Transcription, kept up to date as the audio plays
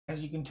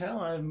As you can tell,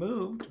 I've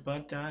moved,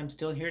 but I'm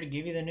still here to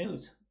give you the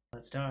news.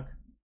 Let's talk.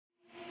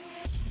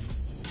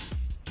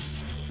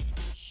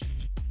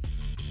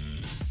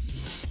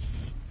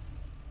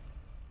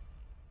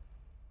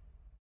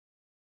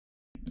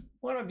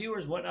 What up,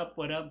 viewers? What up?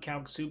 What up?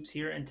 Calc Soups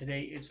here, and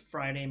today is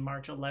Friday,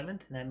 March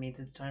 11th, and that means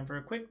it's time for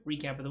a quick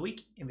recap of the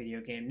week in video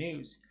game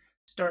news.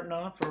 Starting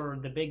off, for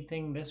the big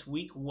thing this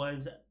week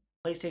was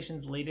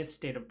PlayStation's latest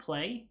State of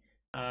Play.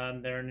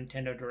 Their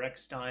Nintendo Direct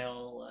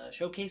style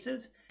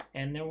showcases,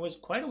 and there was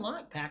quite a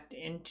lot packed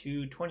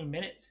into 20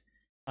 minutes.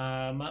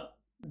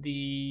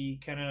 The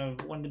kind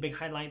of one of the big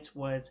highlights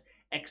was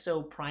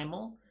Exo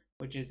Primal,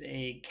 which is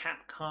a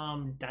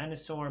Capcom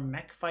dinosaur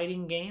mech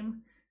fighting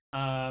game.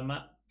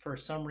 For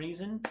some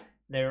reason,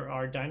 there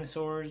are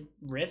dinosaur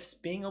rifts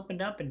being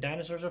opened up and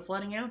dinosaurs are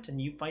flooding out,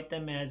 and you fight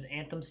them as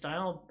Anthem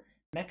style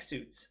mech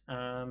suits.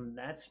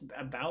 That's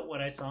about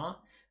what I saw.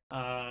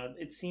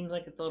 It seems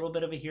like it's a little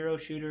bit of a hero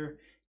shooter.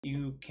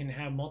 You can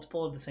have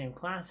multiple of the same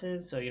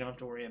classes, so you don't have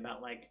to worry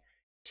about like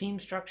team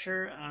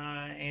structure.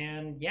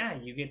 And yeah,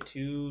 you get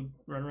to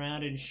run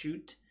around and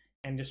shoot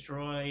and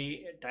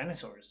destroy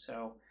dinosaurs.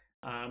 So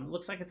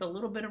looks like it's a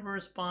little bit of a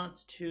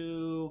response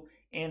to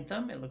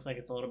Anthem. It looks like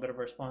it's a little bit of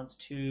a response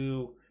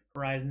to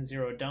Horizon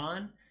Zero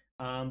Dawn.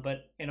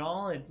 But in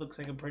all, it looks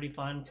like a pretty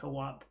fun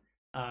co-op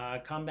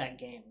combat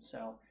game.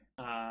 So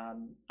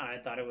I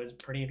thought it was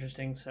pretty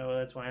interesting, so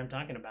that's why I'm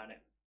talking about it.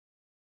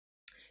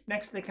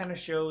 Next, they kind of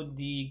showed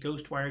the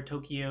Ghostwire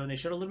Tokyo. They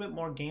showed a little bit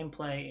more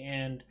gameplay,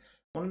 and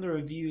one of the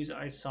reviews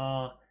I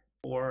saw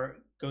for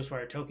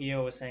Ghostwire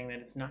Tokyo was saying that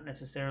it's not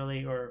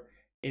necessarily, or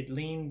it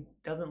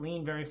doesn't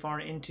lean very far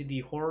into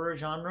the horror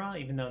genre,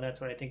 even though that's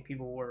what I think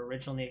people were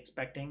originally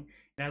expecting.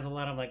 It has a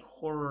lot of like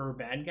horror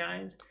bad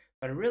guys,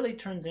 but it really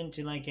turns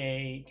into like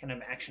a kind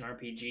of action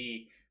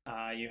RPG.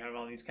 You have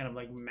all these kind of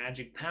like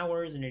magic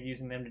powers, and you're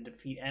using them to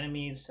defeat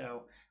enemies.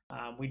 So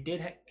we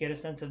did get a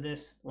sense of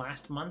this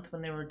last month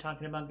when they were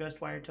talking about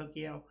Ghostwire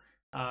Tokyo,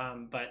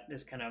 but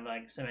this kind of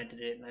like cemented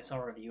it, and I saw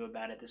a review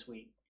about it this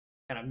week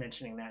kind of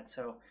mentioning that.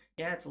 So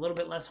yeah, it's a little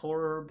bit less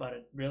horror, but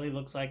it really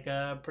looks like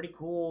a pretty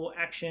cool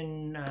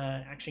action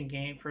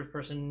game, first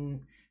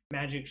person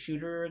magic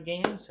shooter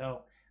game.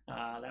 So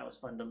that was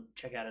fun to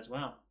check out as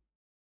well.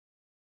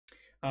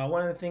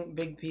 One of the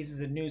big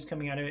pieces of news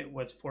coming out of it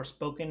was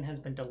Forspoken has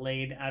been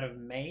delayed out of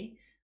May.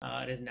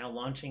 It is now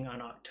launching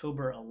on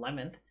October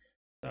 11th.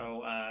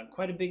 So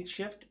quite a big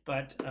shift,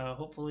 but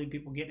hopefully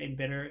people get a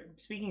better,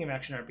 speaking of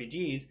action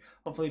RPGs,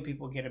 hopefully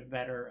people get a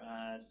better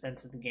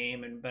sense of the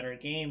game and better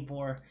game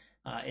for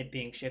it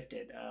being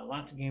shifted.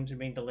 Lots of games are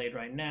being delayed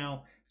right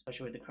now,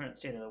 especially with the current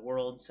state of the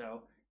world,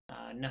 so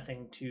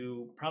nothing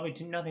too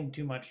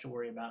much to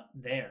worry about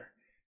there.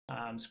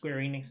 Square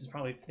Enix is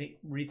probably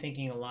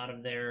rethinking a lot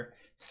of their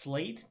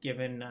slate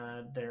given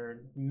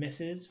their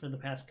misses for the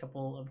past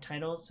couple of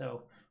titles,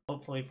 so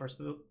hopefully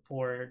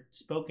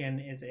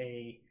Forspoken is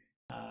a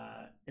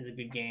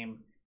good game,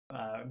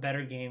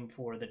 better game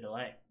for the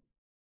delay.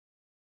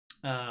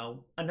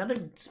 Another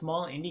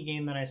small indie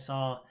game that I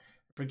saw, I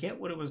forget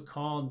what it was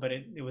called, but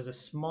it was a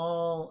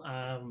small,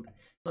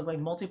 looked like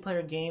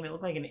multiplayer game. It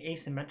looked like an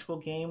asymmetrical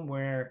game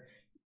where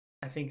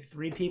I think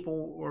 3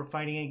 people were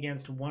fighting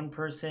against one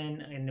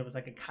person, and it was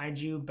like a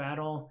kaiju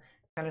battle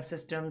kind of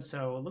system.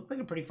 So it looked like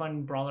a pretty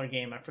fun brawler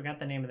game. I forgot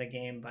the name of the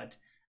game, but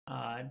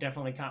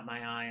definitely caught my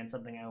eye and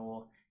something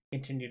I'll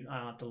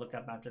have to look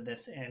up after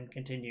this and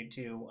continue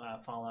to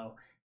follow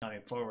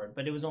going forward.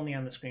 But it was only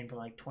on the screen for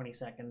like 20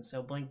 seconds,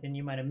 so blinked and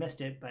you might have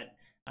missed it, but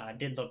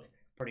did look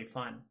pretty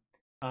fun.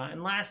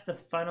 And last, the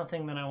final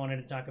thing that I wanted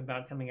to talk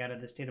about coming out of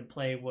the State of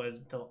Play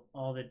was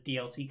all the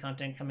DLC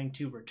content coming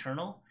to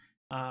Returnal.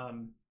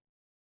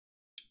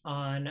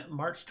 On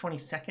March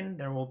 22nd,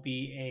 there will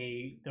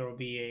be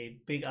a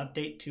big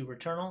update to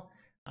Returnal.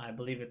 I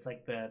believe it's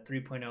like the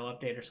 3.0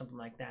 update or something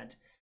like that,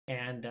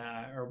 and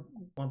or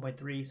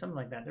 1.3, something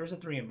like that. There's a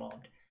 3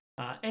 involved.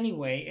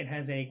 Anyway, it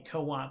has a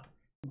co-op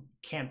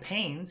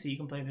campaign, so you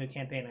can play the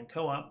campaign on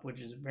co-op,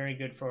 which is very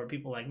good for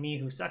people like me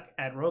who suck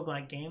at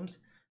roguelike games.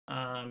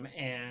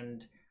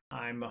 And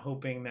I'm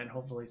hoping that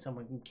hopefully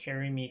someone can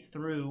carry me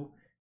through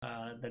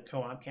the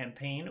co-op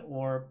campaign,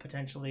 or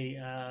potentially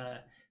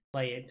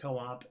play it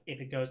co-op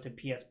if it goes to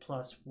PS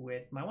Plus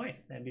with my wife.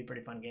 That'd be a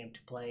pretty fun game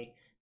to play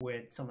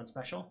with someone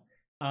special.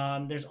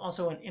 There's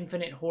also an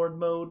infinite horde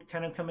mode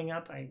kind of coming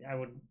up. I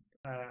would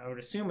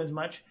assume as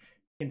much,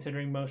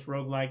 considering most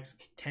roguelikes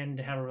tend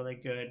to have a really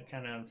good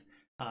kind of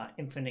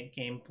infinite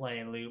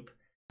gameplay loop.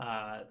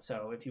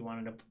 So if you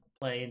wanted to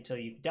play until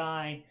you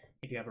die,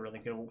 if you have a really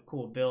good,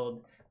 cool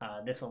build,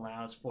 this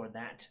allows for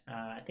that.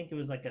 I think it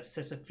was like a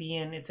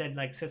Sisyphean, it said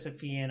like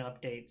Sisyphean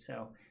update,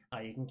 so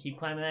you can keep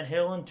climbing that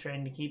hill and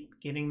trying to keep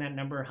getting that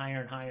number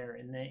higher and higher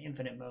in the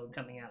infinite mode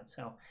coming out.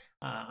 So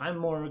I'm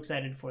more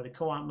excited for the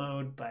co-op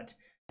mode, but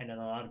I know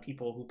a lot of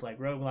people who play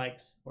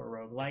roguelikes or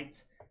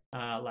roguelites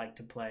like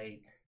to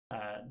play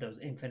those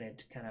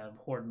infinite kind of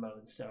horde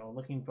modes. So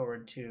looking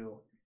forward to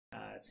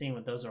seeing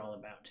what those are all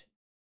about.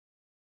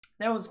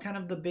 That was kind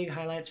of the big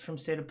highlights from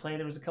State of Play.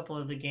 There was a couple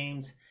of the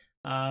games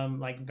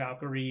like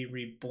Valkyrie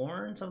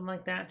Reborn, something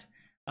like that.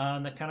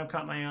 That kind of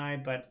caught my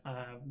eye, but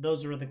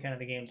those were the kind of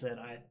the games that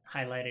I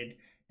highlighted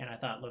and I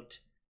thought looked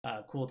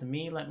cool to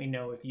me. Let me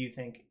know if you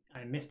think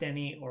I missed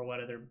any or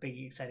what other big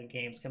exciting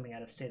games coming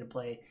out of State of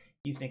Play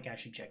you think I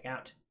should check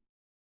out.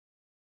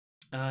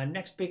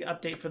 Next big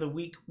update for the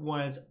week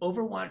was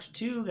Overwatch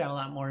 2 got a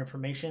lot more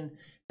information.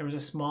 There was a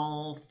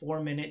small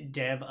 4-minute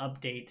dev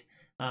update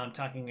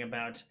talking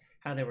about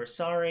how they were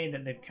sorry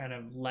that they've kind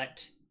of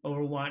let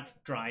Overwatch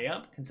dry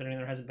up, considering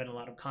there hasn't been a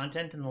lot of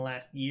content in the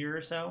last year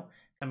or so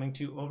coming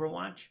to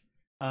Overwatch.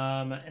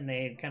 And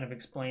they kind of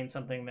explained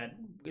something that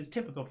is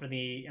typical for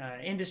the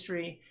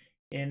industry,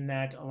 in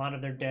that a lot of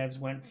their devs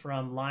went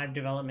from live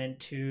development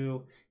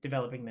to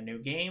developing the new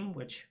game,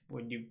 which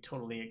would you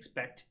totally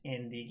expect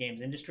in the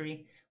games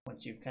industry.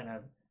 Once you kind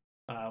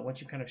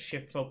of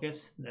shift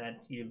focus,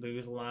 that you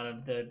lose a lot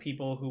of the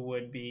people who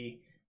would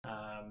be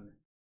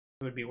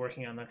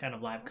working on the kind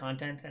of live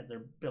content as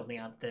they're building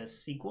out this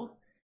sequel.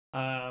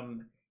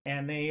 And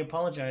they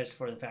apologized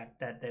for the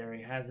fact that there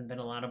hasn't been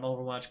a lot of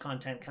Overwatch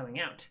content coming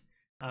out.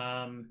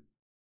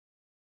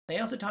 They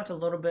also talked a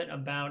little bit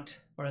about,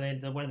 or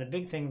one of the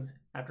big things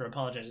after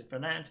apologizing for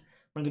that,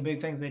 one of the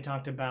big things they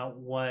talked about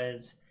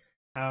was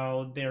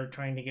how they're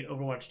trying to get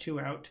Overwatch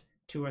 2 out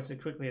to us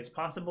as quickly as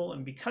possible,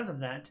 and because of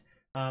that,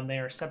 they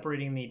are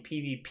separating the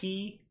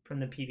PvP from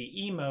the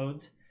PvE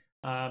modes.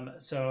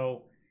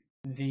 So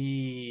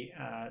the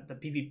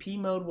PvP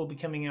mode will be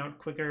coming out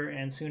quicker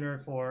and sooner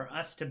for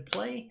us to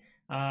play.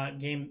 A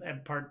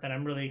part that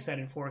I'm really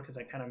excited for because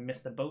I kind of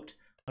missed the boat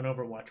on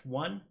Overwatch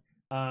 1.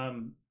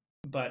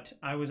 But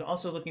I was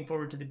also looking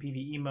forward to the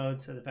PvE mode,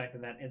 so the fact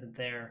that that isn't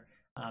there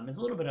is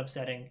a little bit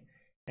upsetting.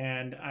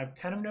 And I've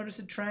kind of noticed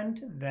a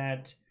trend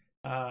that,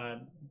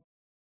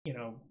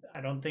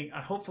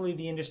 hopefully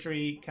the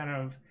industry kind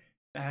of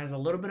has a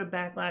little bit of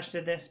backlash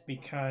to this,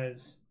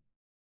 because,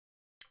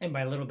 and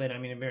by a little bit, I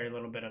mean a very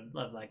little bit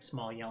of like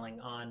small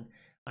yelling on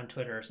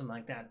Twitter or something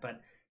like that,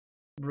 but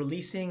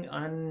releasing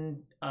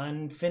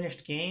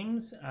unfinished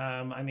games,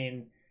 like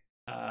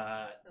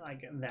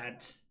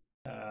that,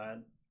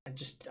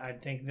 I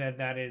think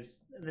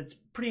that's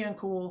pretty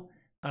uncool.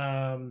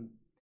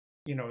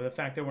 The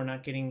fact that we're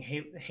not getting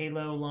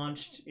Halo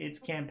launched its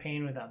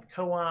campaign without the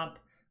co-op.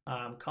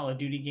 Call of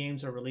Duty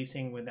games are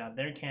releasing without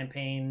their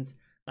campaigns.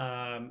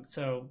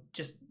 So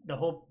just a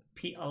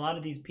lot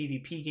of these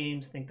PvP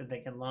games think that they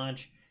can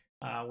launch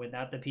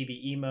without the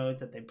PvE modes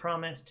that they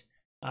promised.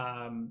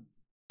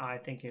 I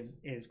think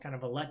is kind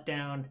of a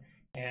letdown,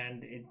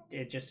 and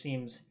it just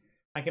seems,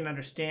 I can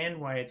understand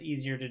why it's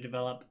easier to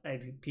develop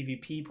a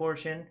PvP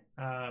portion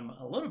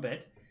a little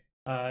bit,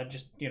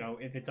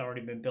 if it's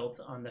already been built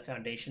on the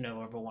foundation of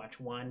Overwatch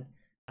 1.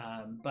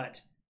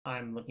 But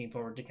I'm looking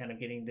forward to kind of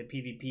getting the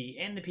PvP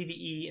and the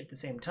PvE at the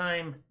same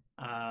time.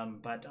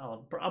 But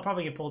I'll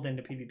probably get pulled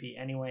into PvP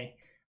anyway,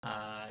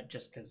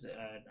 just because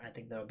I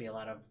think there'll be a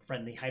lot of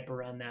friendly hype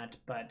around that.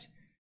 But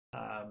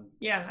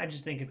I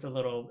just think it's a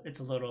little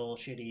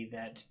shitty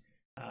that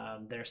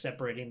they're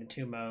separating the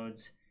two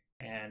modes.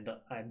 And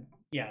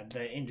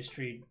the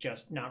industry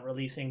just not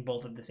releasing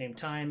both at the same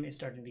time is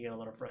starting to get a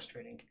little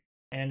frustrating,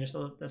 and just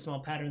a small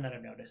pattern that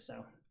I've noticed.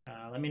 So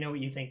let me know what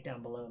you think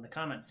down below in the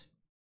comments.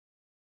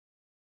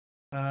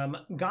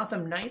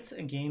 Gotham Knights,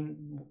 a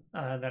game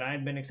that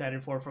I've been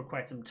excited for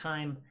quite some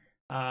time,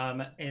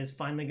 is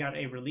finally got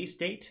a release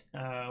date.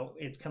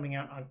 It's coming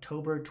out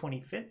October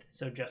 25th,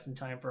 so just in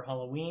time for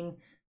Halloween.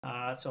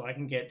 So I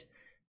can get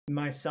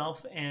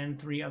myself and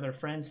 3 other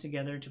friends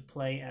together to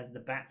play as the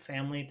Bat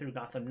family through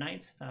Gotham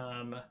Knights.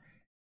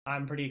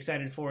 I'm pretty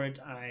excited for it.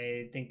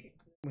 I think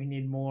we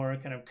need more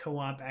kind of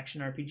co-op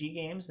action RPG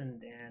games,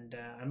 and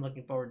I'm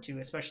looking forward to,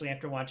 especially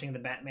after watching the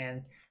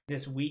Batman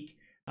this week.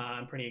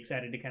 I'm pretty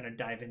excited to kind of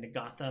dive into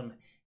Gotham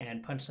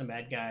and punch some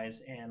bad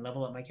guys and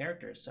level up my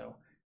characters. So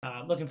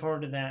looking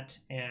forward to that,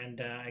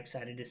 and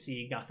excited to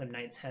see Gotham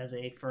Knights has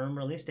a firm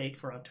release date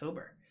for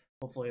October.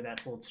 Hopefully that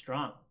holds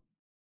strong.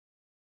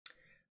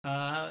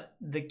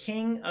 The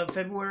King of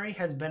February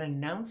has been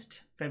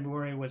announced.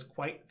 February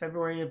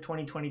of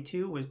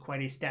 2022 was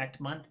quite a stacked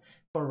month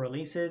for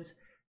releases,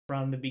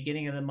 from the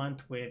beginning of the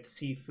month with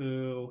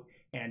Sifu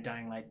and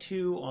Dying Light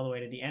 2, all the way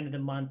to the end of the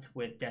month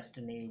with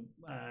Destiny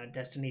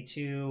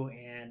 2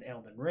 and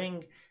Elden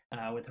Ring,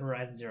 with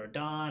Horizon Zero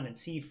Dawn and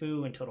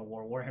Sifu and Total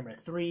War Warhammer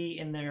 3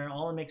 in there,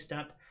 all mixed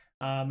up.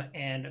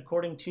 And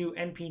according to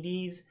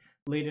NPD's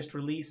latest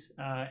release,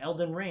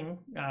 Elden Ring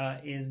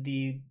is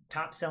the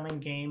top-selling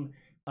game,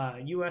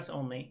 US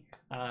only,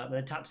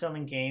 the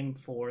top-selling game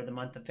for the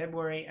month of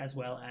February, as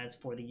well as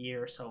for the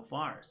year so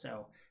far.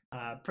 So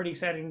pretty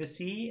exciting to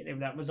see.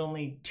 That was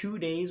only 2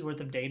 days worth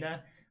of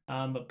data,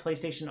 but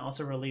PlayStation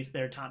also released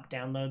their top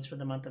downloads for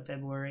the month of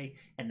February,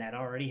 and that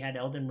already had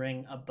Elden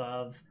Ring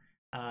above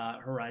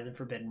Horizon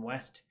Forbidden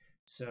West.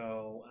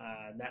 So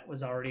that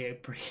was already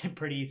a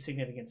pretty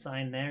significant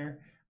sign there.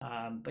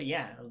 But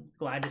yeah,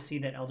 glad to see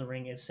that Elden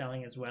Ring is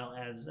selling as well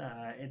as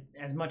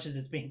as much as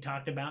it's being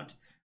talked about.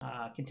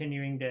 I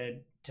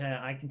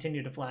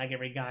continue to flag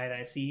every guy that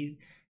I see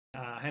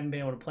I haven't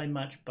been able to play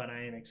much, but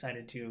I am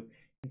excited to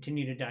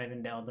continue to dive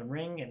into Elden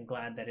Ring and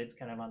glad that it's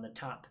kind of on the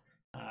top.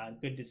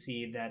 Good to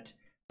see that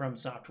From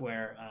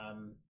Software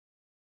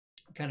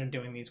kind of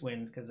doing these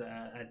wins, because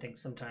I think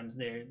sometimes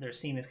they're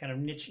seen as kind of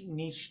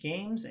niche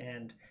games,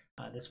 and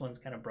this one's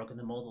kind of broken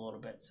the mold a little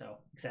bit. So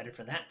excited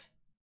for that.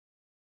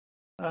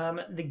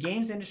 The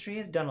games industry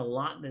has done a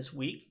lot this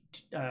week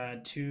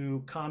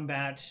to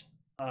combat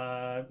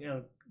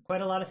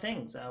quite a lot of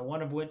things.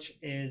 One of which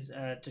is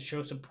to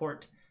show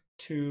support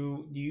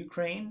to the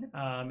Ukraine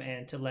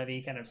and to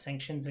levy kind of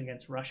sanctions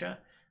against Russia.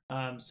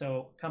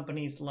 So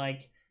companies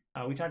like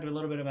we talked a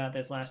little bit about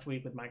this last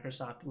week with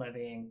Microsoft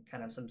levying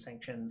kind of some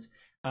sanctions,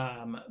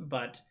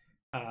 but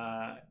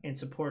in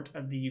support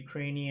of the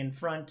Ukrainian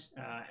front,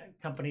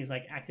 companies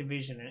like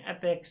Activision and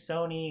Epic,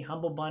 Sony,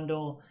 Humble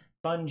Bundle,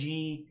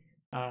 Bungie,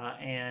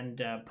 and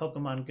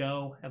Pokemon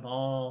Go have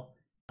all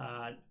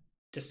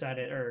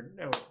decided or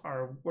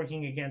are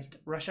working against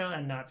Russia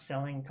and not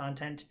selling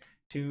content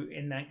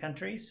in that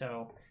country.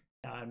 So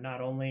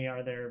not only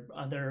are there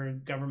other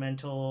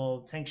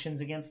governmental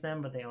sanctions against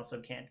them, but they also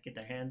can't get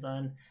their hands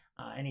on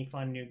any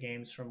fun new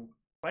games from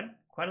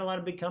quite a lot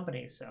of big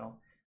companies. So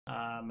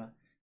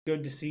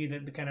good to see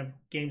that the kind of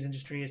games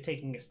industry is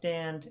taking a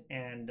stand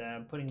and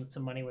putting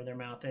some money where their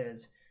mouth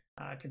is.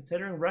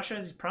 Considering Russia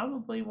is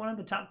probably one of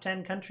the top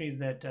 10 countries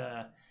that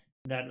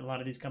that a lot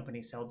of these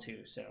companies sell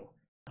to. So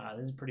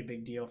this is a pretty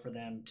big deal for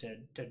them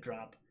to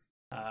drop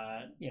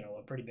a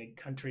pretty big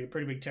country, a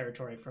pretty big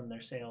territory from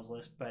their sales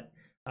list. But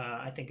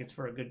I think it's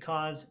for a good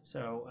cause,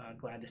 so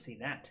glad to see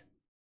that.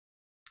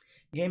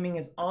 Gaming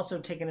has also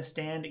taken a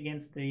stand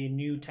against the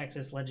new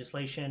Texas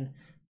legislation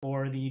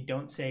for the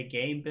Don't Say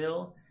Gay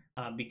bill.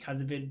 Because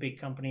of it, big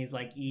companies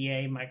like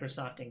EA,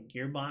 Microsoft, and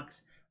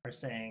Gearbox are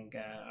saying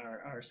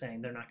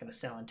they're not going to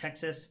sell in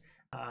Texas,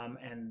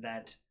 and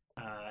that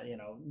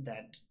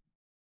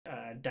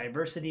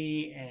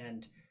diversity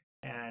and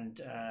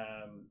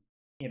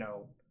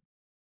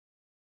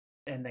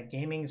that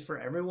gaming is for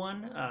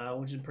everyone,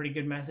 which is a pretty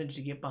good message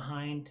to get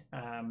behind.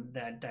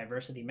 That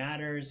diversity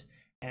matters,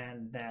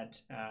 and that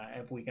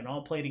if we can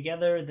all play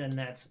together, then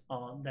that's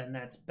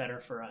better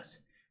for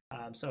us.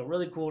 So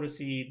really cool to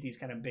see these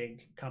kind of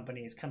big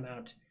companies come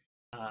out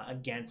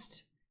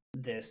against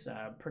this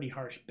pretty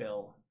harsh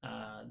bill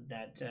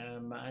that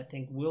I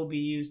think will be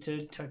used to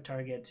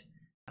target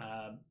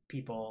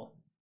people,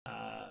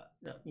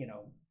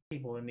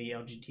 people in the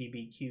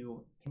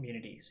LGBTQ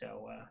community.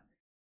 So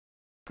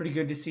pretty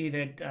good to see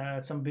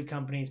that some big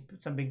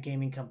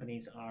gaming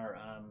companies are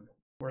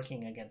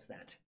working against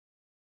that.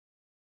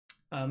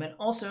 And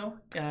also,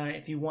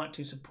 if you want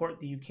to support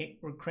the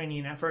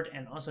Ukrainian effort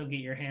and also get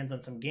your hands on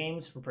some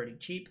games for pretty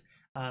cheap,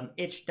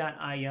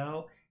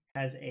 itch.io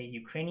has a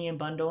Ukrainian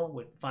bundle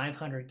with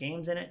 500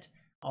 games in it,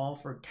 all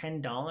for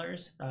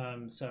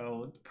 $10.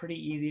 So pretty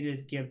easy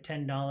to give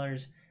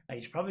 $10.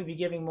 You should probably be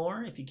giving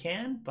more if you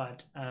can,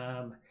 but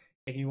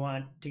if you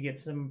want to get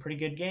some pretty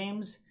good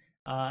games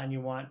and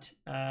you want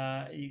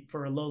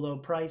for a low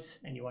price,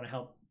 and you want to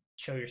help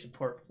show your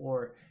support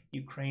for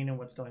Ukraine and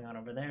what's going on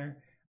over there,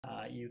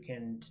 you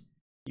can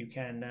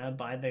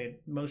buy the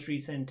most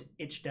recent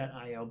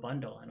itch.io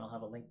bundle, and I'll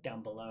have a link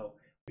down below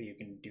where you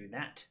can do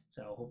that.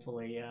 So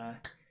hopefully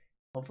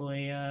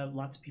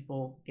lots of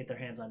people get their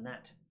hands on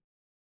that.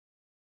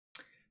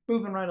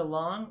 Moving right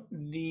along,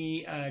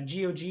 the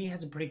GOG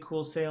has a pretty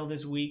cool sale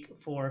this week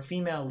for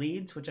female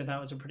leads, which I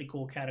thought was a pretty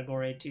cool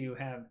category to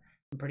have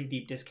some pretty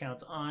deep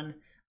discounts on.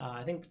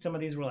 I think some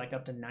of these were like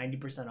up to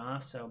 90%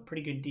 off, so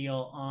pretty good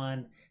deal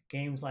on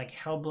games like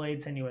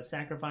Hellblade: Senua's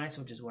Sacrifice,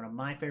 which is one of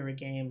my favorite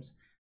games,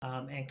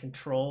 and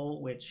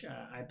Control, which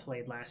I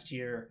played last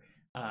year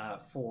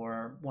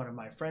for one of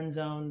my friend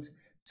zones.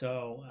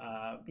 So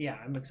yeah,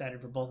 I'm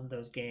excited for both of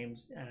those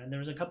games. There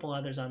was a couple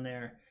others on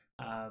there,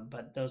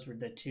 but those were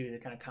the two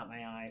that kind of caught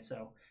my eye.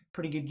 So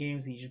pretty good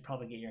games that you should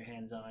probably get your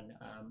hands on,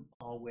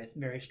 all with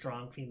very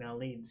strong female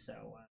leads.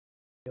 So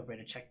feel free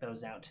to check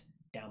those out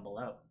down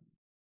below.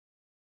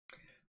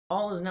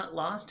 All is not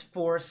lost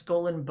for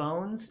Skull and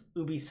Bones,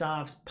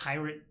 Ubisoft's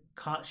pirate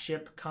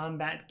ship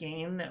combat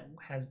game that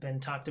has been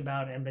talked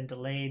about and been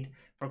delayed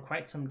for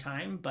quite some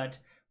time, but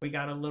we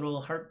got a little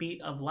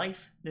heartbeat of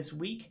life this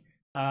week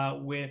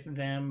with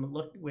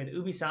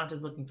Ubisoft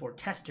is looking for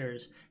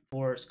testers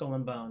for Skull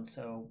and Bones.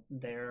 So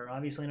they're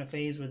obviously in a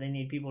phase where they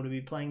need people to be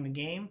playing the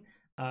game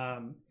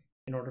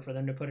in order for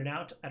them to put it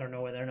out. I don't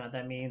know whether or not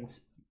that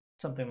means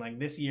something like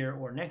this year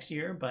or next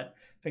year, but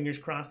fingers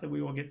crossed that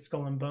we will get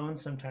Skull and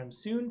Bones sometime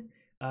soon,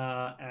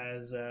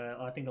 as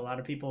I think a lot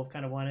of people have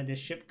kind of wanted this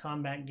ship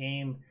combat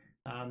game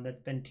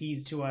that's been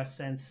teased to us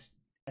since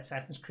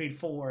Assassin's Creed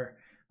 4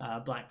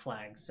 Black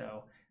Flag.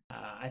 So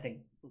I think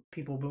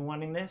people have been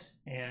wanting this,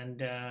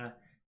 and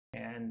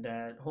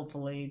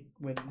hopefully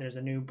there's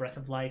a new breath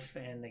of life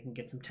and they can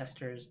get some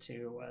testers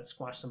to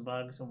squash some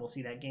bugs, and we'll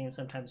see that game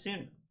sometime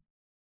soon.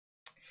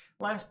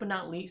 Last but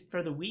not least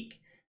for the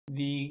week,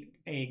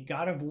 a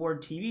God of War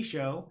TV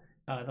show,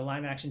 the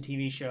live action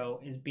TV show,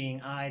 is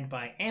being eyed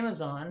by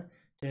Amazon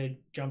to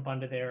jump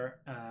onto their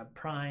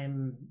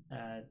Prime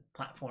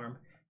platform.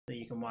 so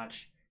you can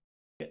watch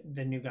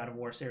the new God of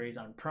War series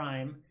on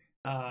Prime.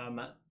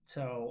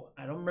 So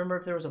I don't remember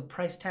if there was a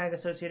price tag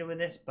associated with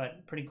this,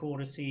 but pretty cool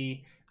to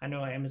see. I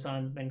know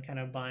Amazon's been kind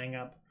of buying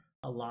up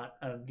a lot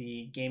of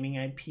the gaming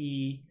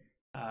IP.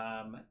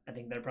 I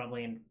think they're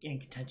probably in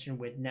contention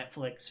with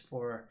Netflix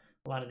for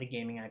a lot of the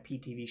gaming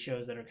IP TV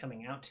shows that are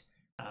coming out.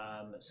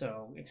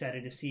 So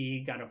excited to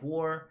see God of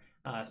War,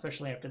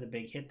 especially after the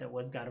big hit that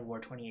was God of War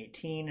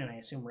 2018, and I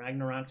assume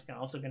Ragnarok's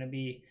also going to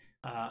be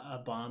a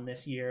bomb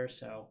this year.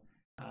 So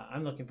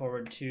I'm looking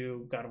forward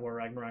to God of War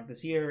Ragnarok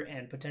this year,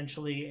 and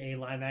potentially a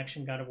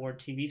live-action God of War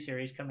TV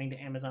series coming to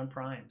Amazon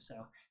Prime.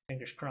 So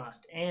fingers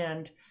crossed.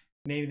 And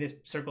maybe this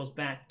circles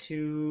back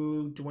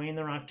to Dwayne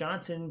 "The Rock"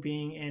 Johnson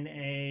being in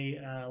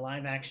a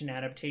live-action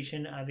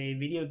adaptation of a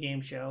video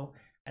game show.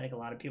 I think a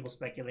lot of people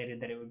speculated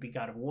that it would be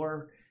God of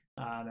War,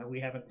 and we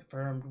haven't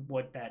confirmed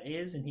what that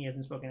is, and he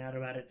hasn't spoken out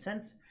about it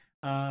since.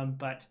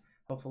 But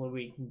hopefully,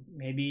 we can,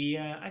 maybe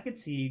I could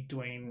see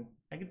Dwayne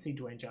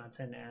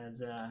Johnson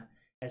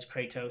as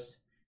Kratos.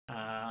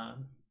 I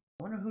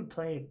wonder who'd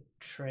play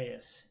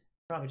Atreus.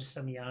 Probably just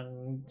some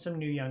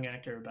new young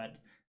actor, but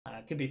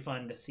could be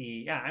fun to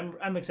see. Yeah,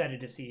 I'm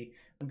excited to see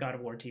a God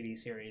of War TV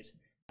series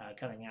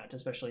coming out,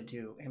 especially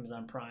to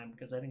Amazon Prime,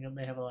 because I think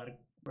they have a lot of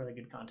really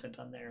good content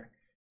on their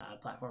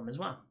platform as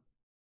well.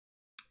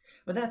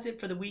 But that's it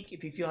for the week.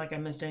 If you feel like I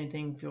missed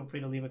anything, feel free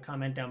to leave a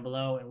comment down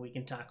below, and we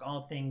can talk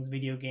all things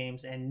video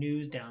games and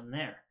news down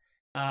there.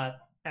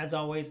 As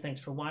always, thanks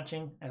for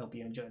watching. I hope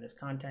you enjoy this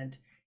content.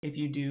 If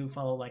you do,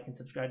 follow, like, and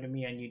subscribe to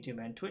me on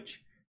YouTube and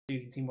Twitch so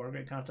you can see more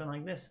great content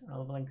like this. I'll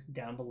have links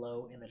down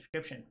below in the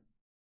description.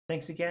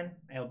 Thanks again.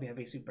 I hope you have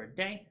a super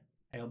day.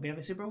 I hope you have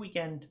a super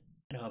weekend.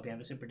 And I hope you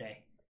have a super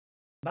day.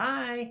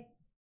 Bye!